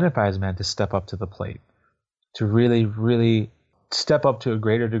those identify as men, to step up to the plate, to really, really step up to a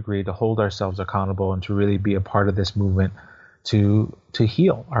greater degree, to hold ourselves accountable, and to really be a part of this movement to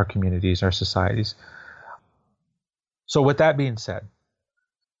heal our communities, our societies. So with that being said,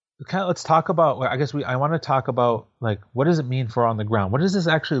 let's talk about, I want to talk about what does it mean for on the ground? What does this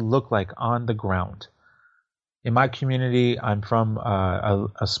actually look like on the ground? In my community, I'm from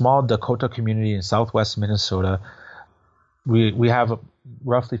a small Dakota community in southwest Minnesota. We have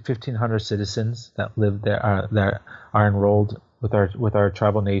roughly 1,500 citizens that live there, that are enrolled with our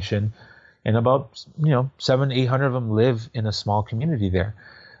tribal nation, and about 700-800 of them live in a small community there,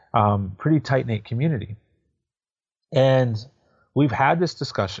 pretty tight-knit community. And we've had this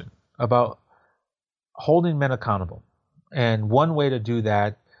discussion about holding men accountable. And one way to do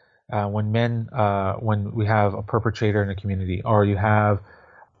that, when we have a perpetrator in a community, or you have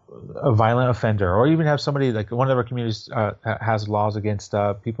a violent offender, or even have somebody, one of our communities has laws against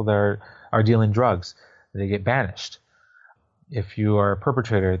people that are dealing drugs, they get banished. If you are a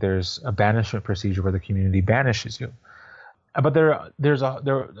perpetrator, there's a banishment procedure where the community banishes you. But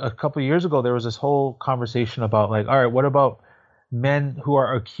a couple of years ago, there was this whole conversation about all right, what about men who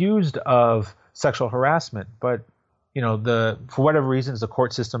are accused of sexual harassment, but for whatever reasons the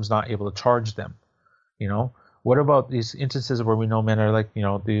court system's not able to charge them? You know, what about these instances where we know men are like, you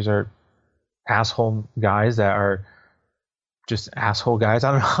know, these are asshole guys that are just asshole guys.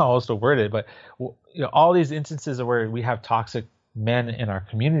 I don't know how else to word it, but you know, all these instances where we have toxic men in our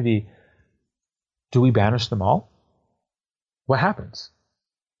community, do we banish them all? What happens?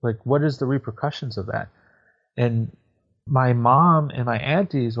 Like, what is the repercussions of that? And my mom and my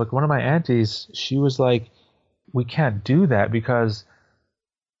aunties, like one of my aunties, she was like, we can't do that because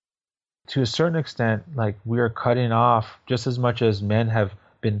to a certain extent, like we are cutting off just as much as men have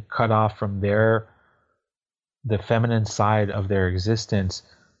been cut off from the feminine side of their existence.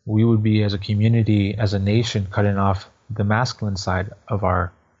 We would be, as a community, as a nation, cutting off the masculine side of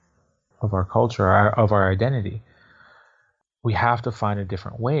our culture, of our identity. We have to find a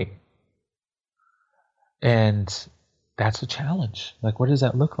different way. And that's a challenge. Like, what does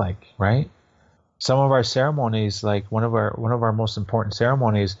that look like, right? Some of our ceremonies, like one of our most important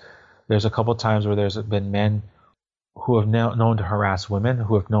ceremonies, there's a couple times where there's been men who have known to harass women,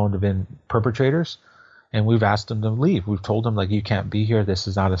 who have known to have been perpetrators, and we've asked them to leave. We've told them, like, you can't be here. This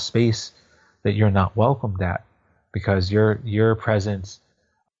is not a space that you're not welcomed at, because your presence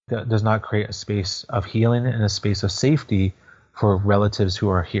does not create a space of healing and a space of safety for relatives who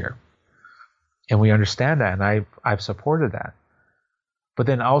are here. And we understand that, and I've supported that. But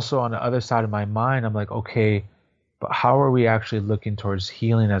then also on the other side of my mind, I'm like, okay, but how are we actually looking towards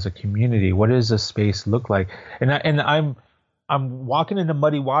healing as a community? What does this space look like? And I'm walking into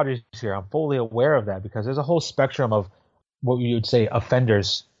muddy waters here. I'm fully aware of that, because there's a whole spectrum of what you would say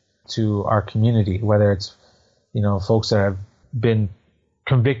offenders to our community, whether it's, you know, folks that have been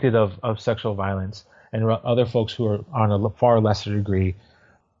convicted of sexual violence, and other folks who are on a far lesser degree,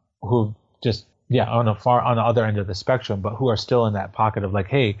 who just, on the other end of the spectrum, but who are still in that pocket of like,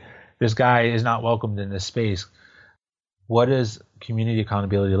 hey, this guy is not welcomed in this space. What does community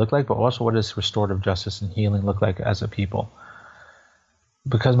accountability look like? But also, what does restorative justice and healing look like as a people?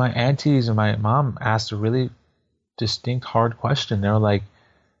 Because my aunties and my mom asked a really distinct, hard question. They were like,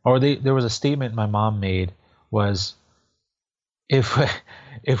 there was a statement my mom made was, if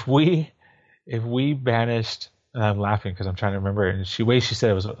we banished, and I'm laughing because I'm trying to remember it, and the way she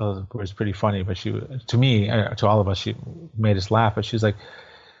said it was pretty funny, but to me, to all of us, she made us laugh. But she was like,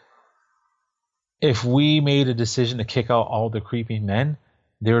 if we made a decision to kick out all the creepy men,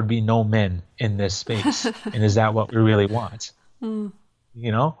 there would be no men in this space. And is that what we really want? You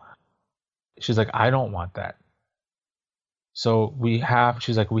know? She's like, I don't want that. So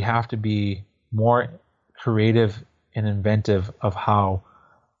she's like, we have to be more creative and inventive of how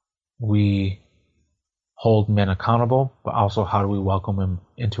we hold men accountable, but also how do we welcome them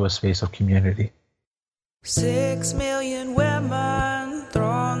into a space of community. 6 million women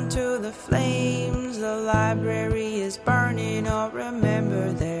thrown to the flames. The library is burning, or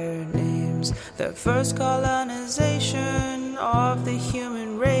remember their names. The first colonization of the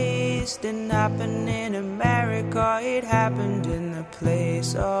human race didn't happen in America. It happened in the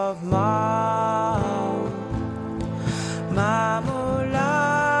place of Mamula.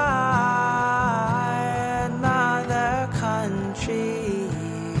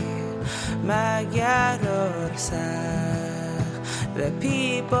 The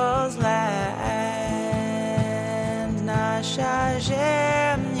people's land, Nasha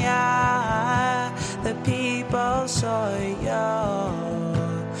Zemlya, the people's soil.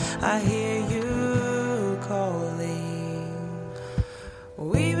 I hear you calling.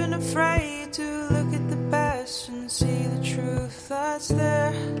 We've been afraid to look at the past and see the truth that's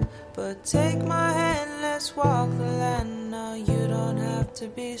there. But take my hand, let's walk the land. Now you don't have to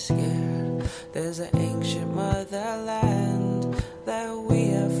be scared. There's an ancient motherland that we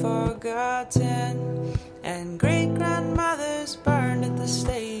have forgotten, and great grandmothers burned at the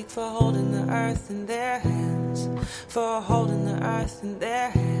stake for holding the earth in their hands, for holding the earth in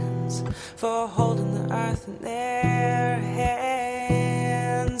their hands, for holding the earth in their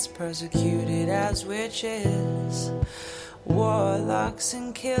hands. Persecuted as witches, warlocks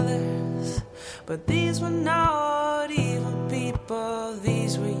and killers, but these were not evil people.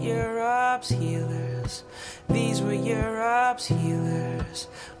 These were Europe's healers. These were Europe's healers.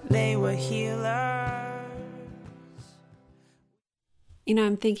 They were healers. You know,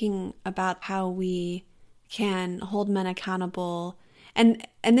 I'm thinking about how we can hold men accountable, and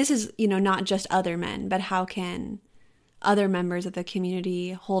this is, you know, not just other men, but how can other members of the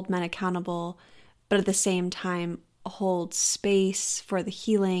community hold men accountable, but at the same time hold space for the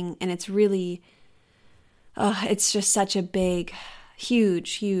healing. And it's really, it's just such a big,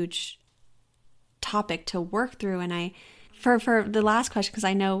 huge topic to work through. And for the last question, because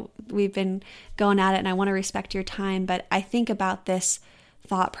I know we've been going at it and I want to respect your time, but I think about this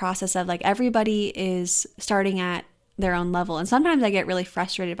thought process of like everybody is starting at their own level. And sometimes I get really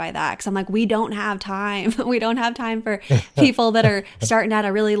frustrated by that because I'm like, we don't have time. We don't have time for people that are starting at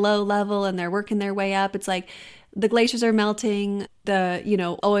a really low level and they're working their way up. It's like the glaciers are melting,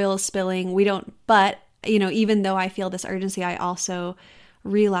 the, oil is spilling. But, even though I feel this urgency, I also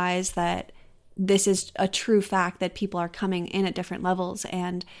realize that this is a true fact that people are coming in at different levels.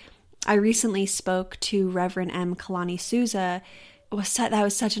 And I recently spoke to Reverend M. Kalani Souza. That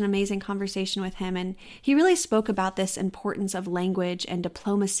was such an amazing conversation with him. And he really spoke about this importance of language and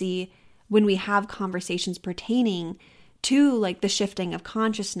diplomacy when we have conversations pertaining to like the shifting of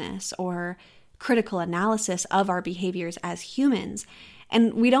consciousness or critical analysis of our behaviors as humans.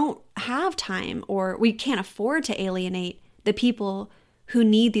 And we don't have time, or we can't afford to alienate the people who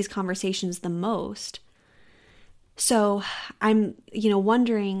need these conversations the most. So I'm,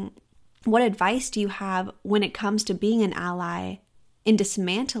 wondering, what advice do you have when it comes to being an ally in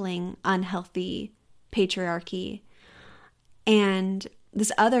dismantling unhealthy patriarchy? And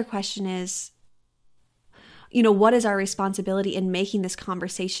this other question is, what is our responsibility in making this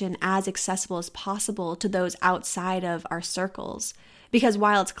conversation as accessible as possible to those outside of our circles? Because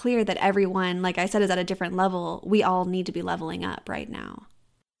while it's clear that everyone, like I said, is at a different level, we all need to be leveling up right now.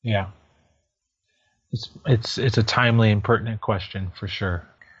 Yeah. It's a timely and pertinent question for sure.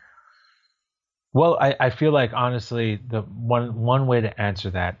 Well, I feel like honestly, the one way to answer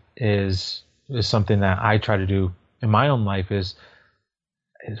that is something that I try to do in my own life is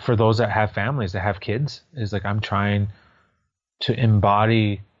for those that have families, that have kids, is like I'm trying to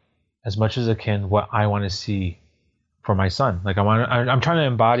embody as much as I can what I want to see for my son. Like I'm trying to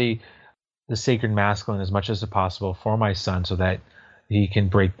embody the sacred masculine as much as possible for my son so that he can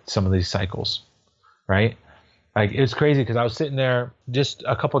break some of these cycles, right? Like it's crazy because I was sitting there just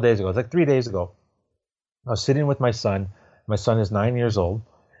a couple of days ago. It's like 3 days ago. I was sitting with my son. My son is 9 years old,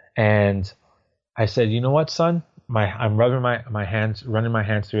 and I said, "You know what, son? I'm rubbing my hands, running my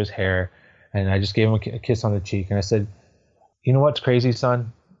hands through his hair, and I just gave him a kiss on the cheek, and I said, "You know what's crazy,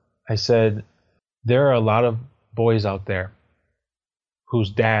 son?" I said, "There are a lot of boys out there whose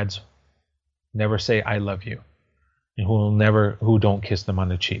dads never say I love you, and who don't kiss them on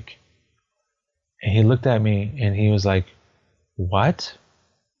the cheek." And he looked at me and he was like, "What?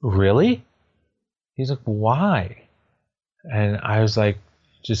 Really?" He's like, "Why?" And I was like,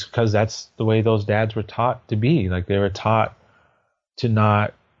 just because that's the way those dads were taught to be. Like they were taught to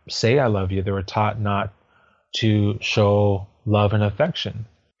not say I love you. They were taught not to show love and affection.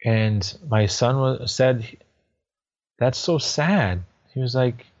 And my son said, "That's so sad." He was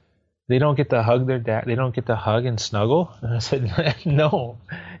like, "They don't get to hug their dad. They don't get to hug and snuggle." And I said, "No."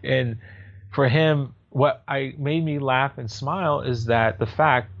 And for him, what made me laugh and smile is that the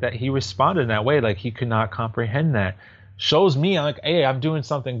fact that he responded in that way, like he could not comprehend that, shows me like, hey, I'm doing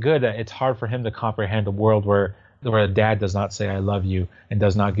something good. That it's hard for him to comprehend a world where a dad does not say I love you and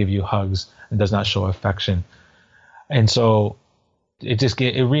does not give you hugs and does not show affection. And so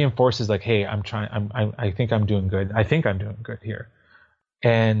it reinforces like, hey, I think I'm doing good. I think I'm doing good here.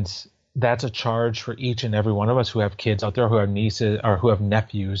 And that's a charge for each and every one of us who have kids out there, who have nieces or who have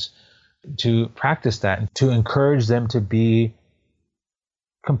nephews, to practice that and to encourage them to be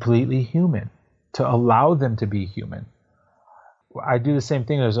completely human, to allow them to be human. I do the same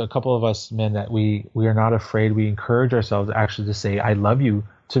thing. There's a couple of us men that we are not afraid. We encourage ourselves actually to say I love you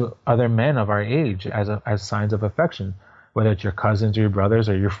to other men of our age as signs of affection, whether it's your cousins or your brothers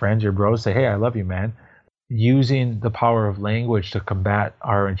or your friends, your bros. Say, hey, I love you, man. Using the power of language to combat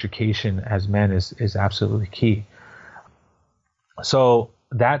our education as men is absolutely key. So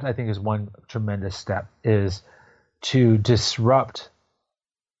that, I think, is one tremendous step, is to disrupt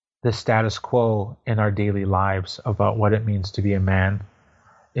the status quo in our daily lives about what it means to be a man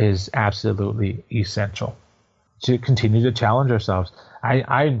is absolutely essential. To continue to challenge ourselves.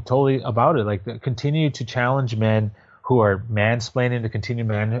 I'm totally about it. Like, continue to challenge men who are mansplaining, to continue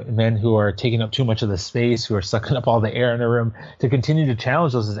men who are taking up too much of the space, who are sucking up all the air in the room. To continue to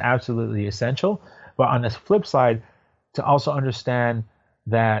challenge those is absolutely essential. But on the flip side, to also understand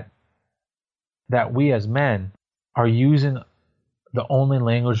that we as men are using the only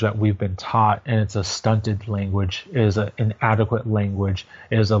language that we've been taught, and it's a stunted language, it is an inadequate language,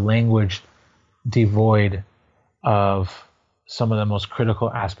 it is a language devoid of some of the most critical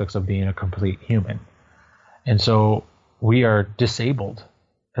aspects of being a complete human. And so we are disabled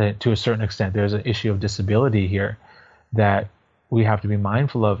to a certain extent. There's an issue of disability here that we have to be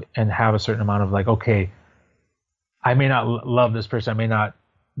mindful of and have a certain amount of like, okay, I may not love this person. I may not,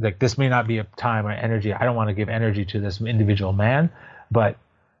 like, this may not be a time or energy. I don't want to give energy to this individual man, but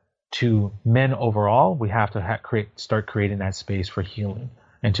to men overall, we have to start creating that space for healing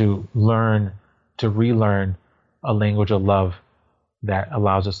and to relearn a language of love that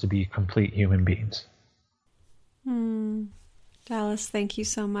allows us to be complete human beings. Dallas, thank you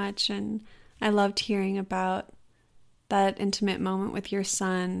so much. And I loved hearing about that intimate moment with your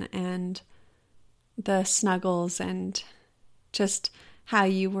son and the snuggles and just how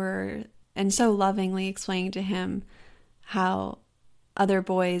you were, and so lovingly explaining to him how other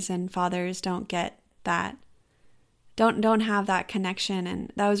boys and fathers don't get that, don't have that connection.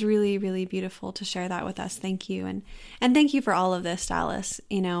 And that was really, really beautiful to share that with us. Thank you. And thank you for all of this, Dallas.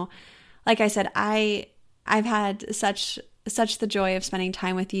 You know, like I said, I've had such the joy of spending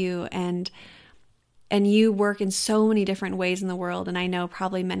time with you, and you work in so many different ways in the world. And I know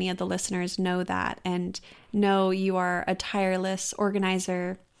probably many of the listeners know that and know you are a tireless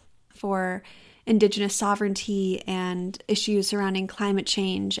organizer for Indigenous sovereignty and issues surrounding climate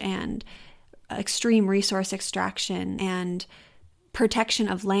change and extreme resource extraction and protection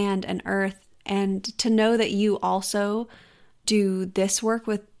of land and earth. And to know that you also do this work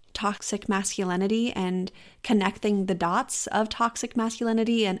with toxic masculinity and connecting the dots of toxic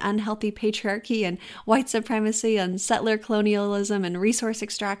masculinity and unhealthy patriarchy and white supremacy and settler colonialism and resource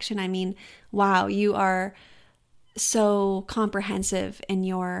extraction. I mean, wow, you are so comprehensive in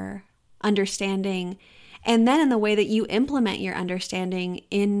your understanding, and then in the way that you implement your understanding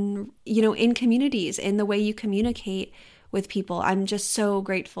in communities, in the way you communicate with people. I'm just so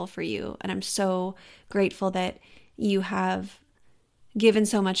grateful for you, and I'm so grateful that you have given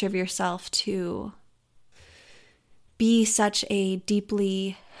so much of yourself to be such a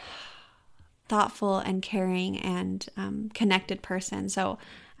deeply thoughtful and caring and connected person. So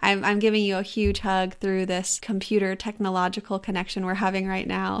I'm giving you a huge hug through this computer technological connection we're having right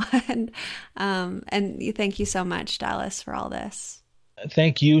now. and thank you so much, Dallas, for all this.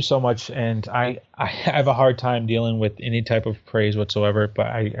 Thank you so much. And I have a hard time dealing with any type of praise whatsoever, but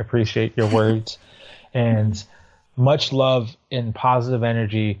I appreciate your words. And much love and positive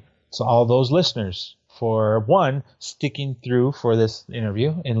energy to all those listeners for, one, sticking through for this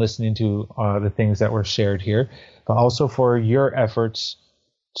interview and listening to the things that were shared here, but also for your efforts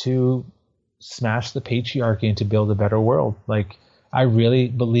to smash the patriarchy and to build a better world. Like, I really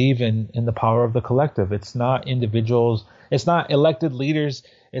believe in the power of the collective. It's not individuals. It's not elected leaders.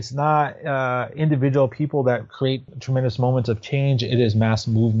 It's not individual people that create tremendous moments of change. It is mass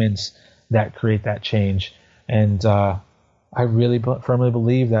movements that create that change. And I really firmly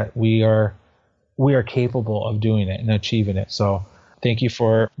believe that we are capable of doing it and achieving it. So thank you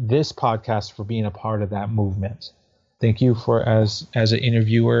for this podcast, for being a part of that movement. Thank you for as an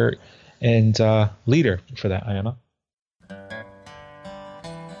interviewer and leader for that, Ayana.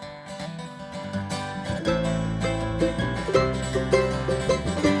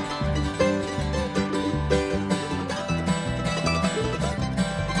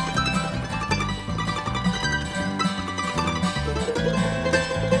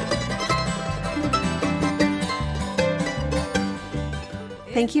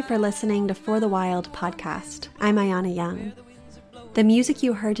 Thank you for listening to For the Wild podcast. I'm Ayana Young. The music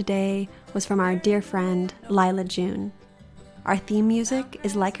you heard today was from our dear friend, Lila June. Our theme music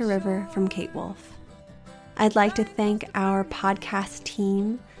is Like a River from Kate Wolf. I'd like to thank our podcast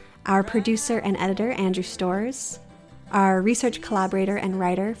team, our producer and editor, Andrew Storrs, our research collaborator and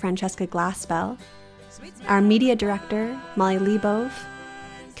writer, Francesca Glassbell, our media director, Molly Lebove,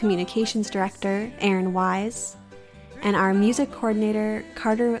 communications director, Aaron Wise, and our music coordinator,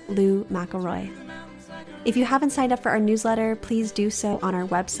 Carter Lou McElroy. If you haven't signed up for our newsletter, please do so on our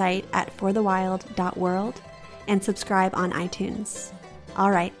website at forthewild.world and subscribe on iTunes. All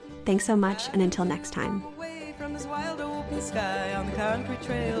right, thanks so much, and until next time. Away from this wild open sky on the concrete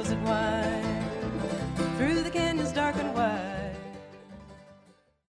trails that wind through the canyons dark and